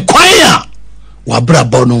nti dwene kwan a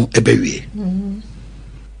wabrabɔ no ebewie.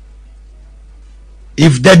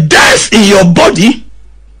 If the death in your body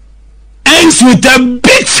ends with a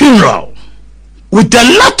big funeral with a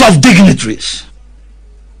lot of dignitaries,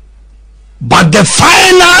 but the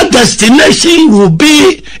final destination will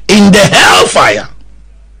be in the hellfire,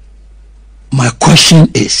 my question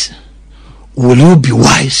is, will you be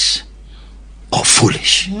wise or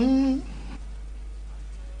foolish? May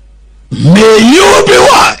you be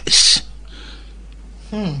wise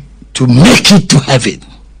to make it to heaven.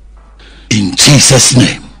 In Jesus'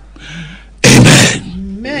 name, amen.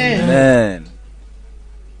 Amen.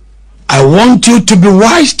 I want you to be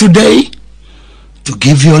wise today to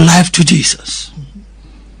give your life to Jesus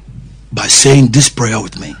by saying this prayer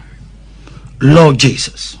with me. Lord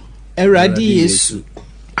Jesus, I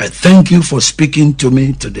thank you for speaking to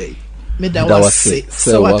me today. I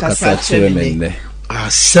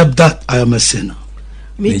accept that I am a sinner.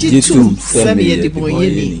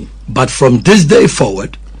 But from this day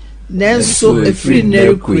forward,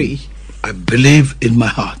 I believe in my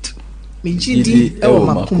heart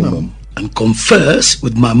and confess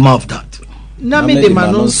with my mouth that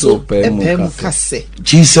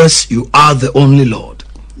Jesus, you are the only Lord.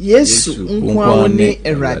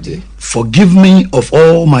 Forgive me of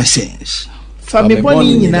all my sins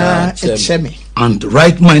and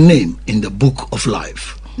write my name in the book of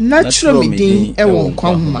life. Let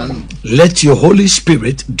your Holy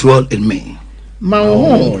Spirit dwell in me,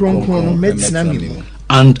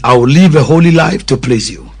 and I will live a holy life to please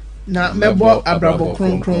you.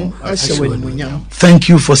 Thank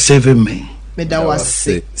you for saving me.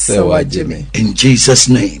 In Jesus'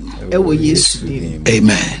 name,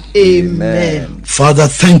 amen. Amen. Father,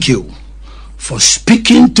 thank you for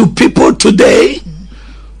speaking to people today,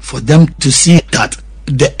 for them to see that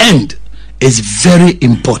the end is very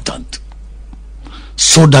important,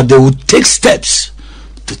 so that they will take steps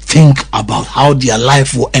to think about how their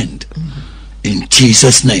life will end. In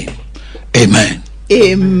Jesus' name, amen.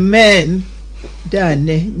 Amen.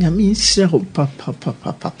 Dane nyame nhyira papa.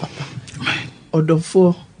 Amen.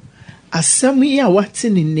 Odofo asɛm yi a wate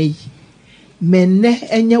ne nei menne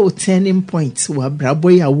enye o turning point wa brabo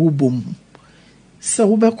ya wobom sɛ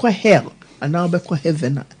wobɛkɔ hell ana wobɛkɔ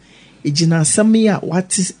heaven a ejina asɛm yi a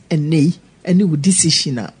wate enei ene wo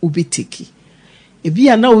decision a wobɛteki ebi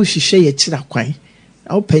a na wo hwehwɛ ye kyira kwan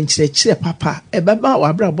na wo pɛnkyerɛkyerɛ papa ɛbɛba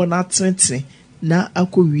wa brabo na atentene na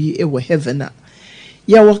akɔwie ɛwɔ heaven a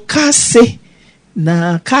ya wo Kaase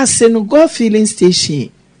na Kaase no go filling station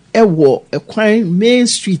ewo ekwan main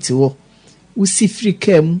street wo usi free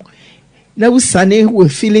kem na usane we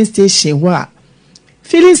filling station wa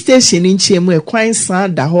filling station nchemu ekwan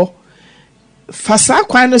san da ho fasa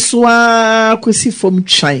kwan so a kwesi fom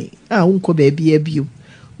twan a unko ba bia bio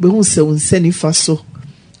be hu se unsani faso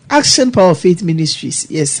Action Power Faith Ministries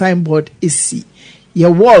yes signboard isi ye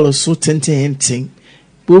wall so tenten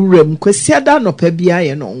bowrem kwesi ada no pa bia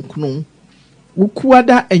ye no nkono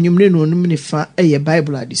ukuada enwumre no onum ne fa eye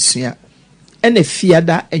Bible adesua ene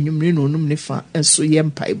fiada enwumre no onum ne fa enso ye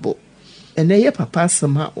mpaibo ene ye papa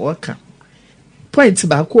sama waka point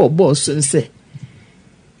ba ko obo so nse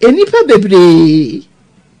enipa bebre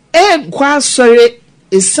kwa sore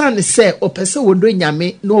esan se opese wodo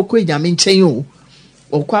nyame na okọ nyame nchen o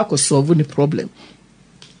okọ akosolve the problem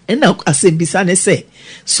ena asebisa ne se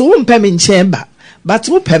so mpem nchen ba but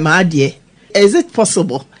wo pem ade is it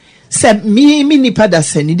possible se mi nipa da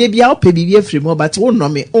se ni de bia ope bibia afiri mo but wo no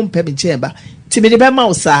me mpem nchen ba ti me de be ma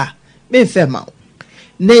wo sa me fe ma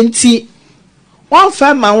nenti won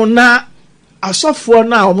fa ma wo na asofo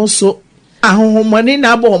na wo so ahohomone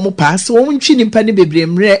na abo mo pass wo ntwi nipa ne bebre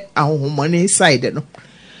mre ahohomone side no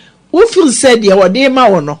wo feel said ye wode ma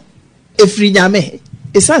wo no efri nyame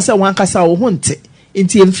esansa wan kasa wo honte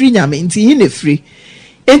enti emfri nyame enti hi na efri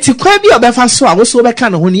enti kwa bi obefa so a wo so beka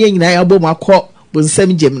no ho ne nyina ya bom akọ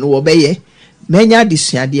bonsam jem no wo beye menya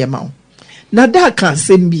desuade ma wo na da kan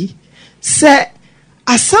sembi se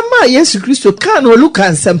asama Yesu Kristo kan no Luka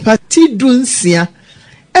nsempa ti dunsia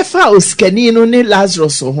efa oskani no ne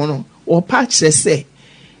Lazarus ho no wo pa kire se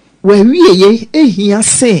wa wieye ehia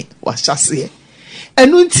se wa hyase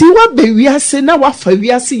enu nti wa be wiase na wa fa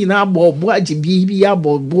wiase nyina abobo age bibi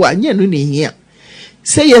abobo anya no ne hia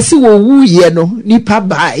se yesi wo wuye no nipa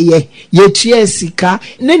ba ye tua sika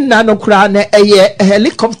ne nna no kura na eye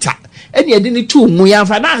helicopter eni edi ni tu mu ya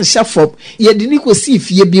fa na anhya fom ye di ni kosi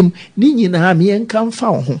fie bim ni nyina me enka mfa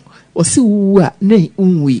ho o se wu a na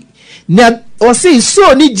unwi na o se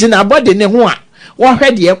so ni gina body ne ho a wo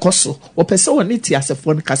hwede ekoso wo pese wo ne ti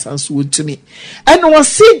asefo no kasanso wotumi eno wo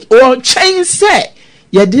se o chain say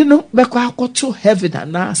ye di no bekwa akoto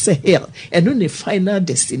heaven na say hell eno ne final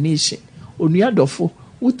destination onua dofo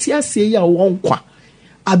wuti ase ya won kwa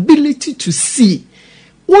ability to see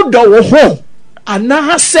wo do wo ho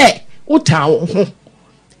ana say uta wo ho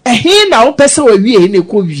ehin na wo pese wo wie ne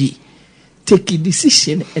ko wie take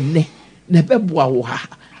decision ene na beboa wo ha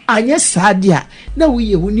anye sadia na wo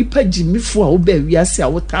ye honipa jimifo a wo ba wiase a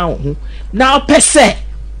wo ta wo ho na pese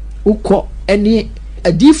ukọ eni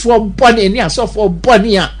adifo bone ni asofo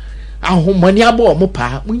bone a ahomani abo mo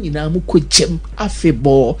pa mo nyina mo kogem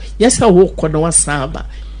afebo yesa wo kọ na wasaba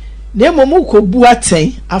na mo ko bu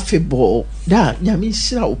aten afebo da nyame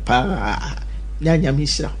hira wo pa na nyame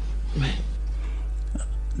hira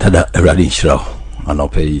dada eradi hira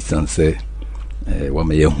anope isanse wa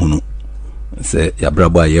me yehunu se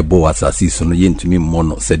yabrabo ayebo asasi so no yentumi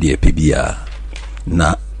mmono se de epebia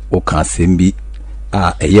na o kan sembi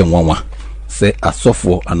a eye nwanwa se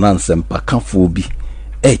asofo anansem pakafo bi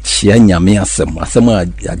echia nyame asem a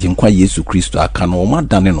aginkwa Yesu Kristo aka no ma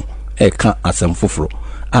dane no eka asem foforo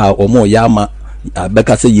a omo yama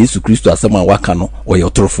abeka se Yesu Kristo asem a waka no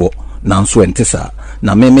oyotorofo nanso entesa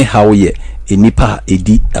na meme hawo enipa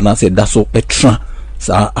edi anase daso etra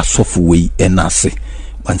sa asofo wei enase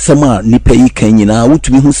wansema nipa yi kan nyina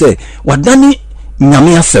wutumi hu se wadane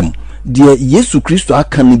nyame asem de Yesu Kristo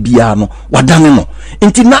aka ne bia no wadane no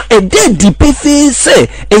enti na ededi pefe se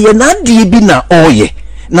eye na de bi na oye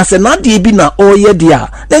na se na de bi na oye dia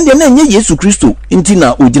den de na nye Yesu Kristo enti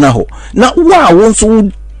na ogina ho na wa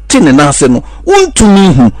wonso tine na ase no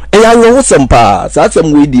wontumi hu eya yo sempa sa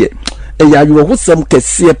asem we die eya yo ho sem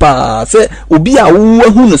kese pa se obi a wo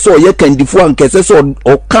hu ne so ye kandifo ankese so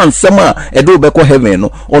o kan sem a edo be ko heaven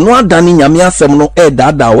no ono adane nyame asem no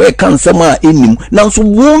dada we kan sem a enim na so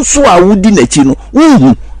wonso a wudi na chi no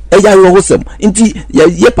hu eya yo ho sem nti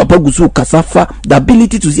ye papa gusu kasafa the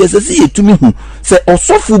ability to see se yetumi hu se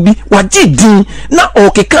osofo bi waje din na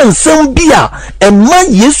o keka nsem bi a ema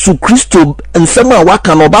Yesu Kristo nsem a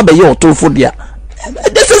waka no ba be ye otofo dia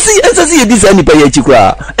esesi edisa nipa ye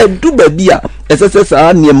chikura edu ba bia esese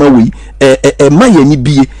saa niema wi ma ye ni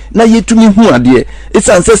bie na yetumi hu ade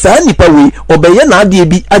esanse saa nipa wi obeye na ade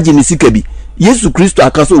bi age ne sika bi Yesu Kristo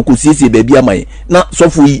akaso okosiesie ba bia maye na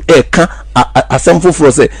sofo yi eka asem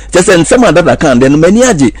foforo se tese nsem adada kan de no mani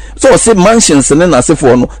age so se mansions ne na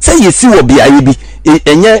sefo no se yesi wo bia ye bi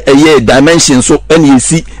enye eye dimensions so ene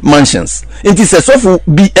yesi mansions enti se sofo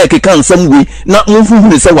bi ekeka nsem we na mfu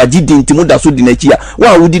hu se waji dinti mu da so di na chi a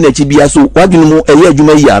wa wudi na chi bia so waginu mu eye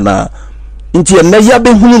adwuma yi ana nti ye meya be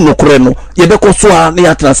hunu nokore no ye be ko so a na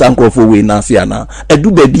ya transa nkrofo we na ase ana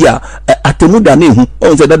edu ba bi a atemu da na ehu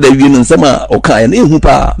on se dada wie no nsem a oka na ehu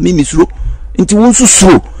pa mimi suro nti won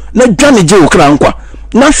susuro na dwane je okra nkwa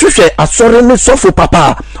na hwehwe asore ne sofo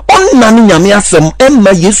papa onna ne nyame asem emma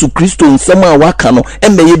Yesu Kristo nsem a waka no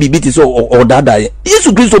emma ye bibiti so odada ye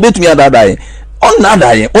Yesu Kristo betumi adada ye onna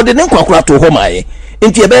ada ye ode ne nkwakora to ho maye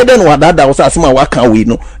nti ebe de no wadada wo asem a waka we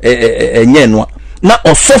no enye no na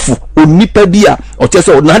osofo onipa bi a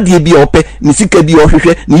ochese onade bi ope ni sika bi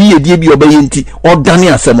ohwehwe ni yedie bi obaye nti odane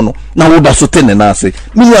asem no na woda so tene na ase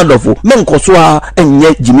mini adofo menkoso a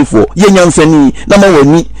enye jimifo ye nyansani na ma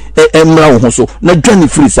wani emra wo ho so na dwane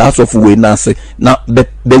free sa asofo we na ase na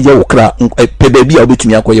be ye wokra pede bi a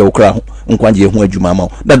obetumi akoye wokra ho nkwagye ho adwuma ma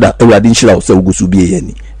dada awurade nhyira wo se ugusu bi ye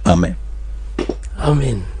ni amen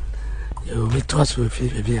amen yo metwas we fi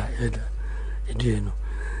be a edu no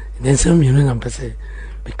then some you know pese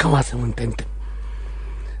be come as one tentem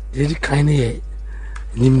the kind ye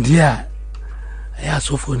nimdia ya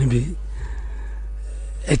sofo ni bi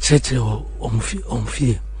echeche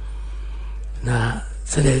omfi na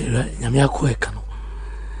sele nyame akoeka no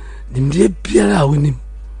nimdia biara wonim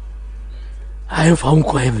ayi fa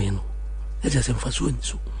unko heaven no eche se mfaso ni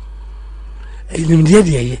so nimdia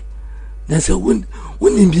de ye na se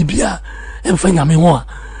wonim bibia emfa nyame ho a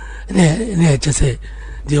na eche se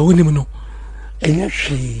de wonim no enya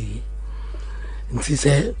hwe nti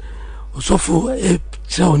se osofo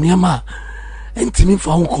che oniama entimi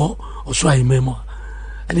fa unko oso ayimemo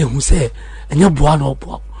ene hu se enya boa na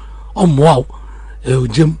opo omoa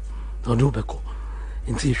ojem no do beko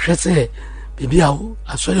nti hwe se bibia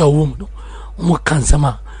asori awom no omo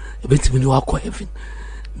kansama ebetimi ni wakọ heaven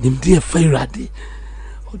nimdi e fairade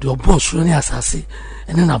de obo so ne asase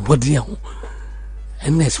ene na body ho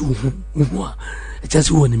ene se hu a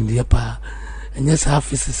echase wo nimdi pa enye sa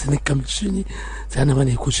afisi ne kamsuni sa na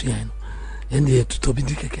mane ekusuya no ende tutobi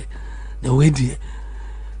dikeke na wedi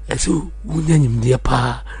eso wunya nimdi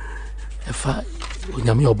pa efa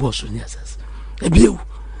onyame obo so ne asase ebiu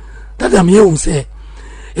dada me hu se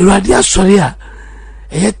erade asori a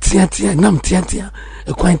eye tiatia nam tiatia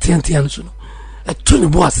ekwan tiatia nso no eto ne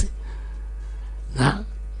boase na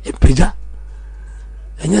epeja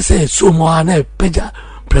enye se so mo ana epeja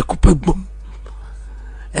prekupa gbom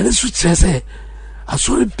ene su trese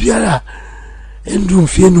asori biara endu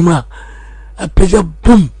mfie numa epeja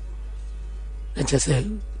boom enche se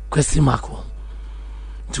question mark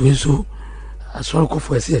tu so asori ko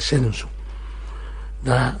fo ese ehye nso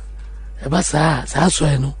na eba sa so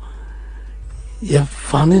eno ye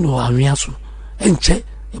fane no anwia so enche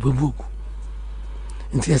ebebugu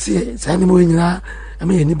nti ese sa ni mo nyina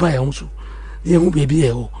ame ye ni ba ya nso ye hu bebi ye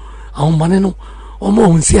ho awon mane no omo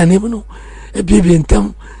hunsi anem no ebibi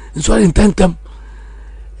ntam nso ari ntantam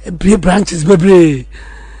ebi branches bebre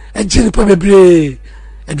ejini pa bebre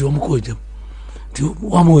edu omo ko jam ti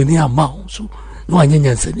wa mo ni ama so no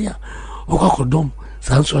anyanya nsania okakodom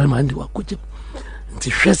san so ma ndi wakojem nti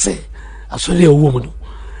hwese asori ewo mu no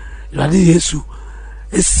irade Yesu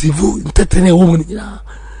esivu ntetene ewo mu ni na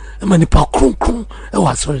ema ni pa kronkron e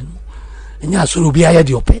wa asori no enya asori obi aya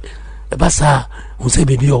de ope e basa unse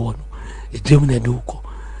bebi owo no ejem na eduko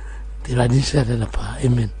irade share na pa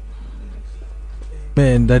amen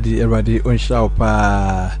men daddy erade onhira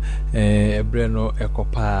pa ebreno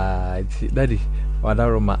ekopa daddy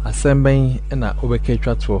wadaroma asemben na obeka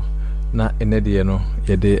twato na enede no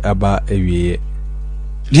yede aba ewie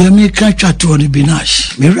de me ka twato ni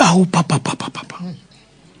binash me rawo papa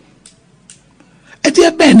e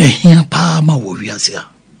de be na hia pa ma wo wiase a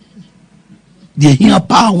de hia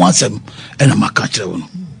pa wansem na maka kire wo no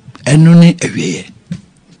enu ni ewie.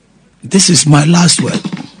 This is my last word.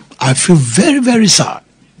 I feel very, very sad.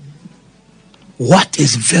 What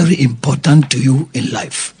is very important to you in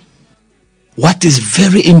life? What is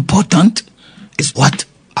very important is what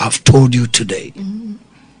I've told you today.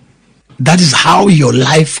 That is how your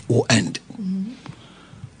life will end.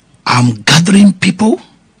 I'm gathering people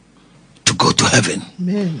to go to heaven.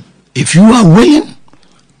 Amen. If you are willing,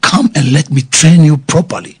 come and let me train you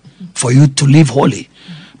properly for you to live holy.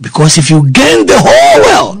 Because if you gain the whole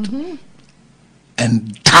world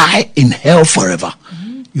and die in hell forever,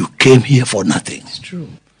 you came here for nothing. It's true.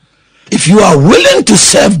 If you are willing to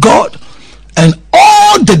serve God and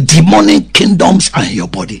all the demonic kingdoms are in your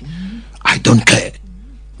body, I don't care.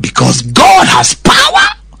 Because God has power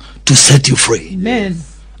to set you free. Amen.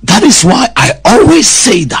 That is why I always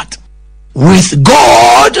say that with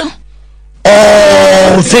God,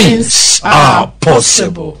 all things are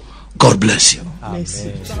possible. God bless you. Bless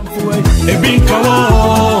you. Amen.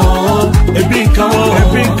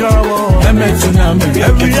 Nemetunam,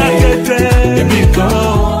 every day,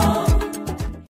 go.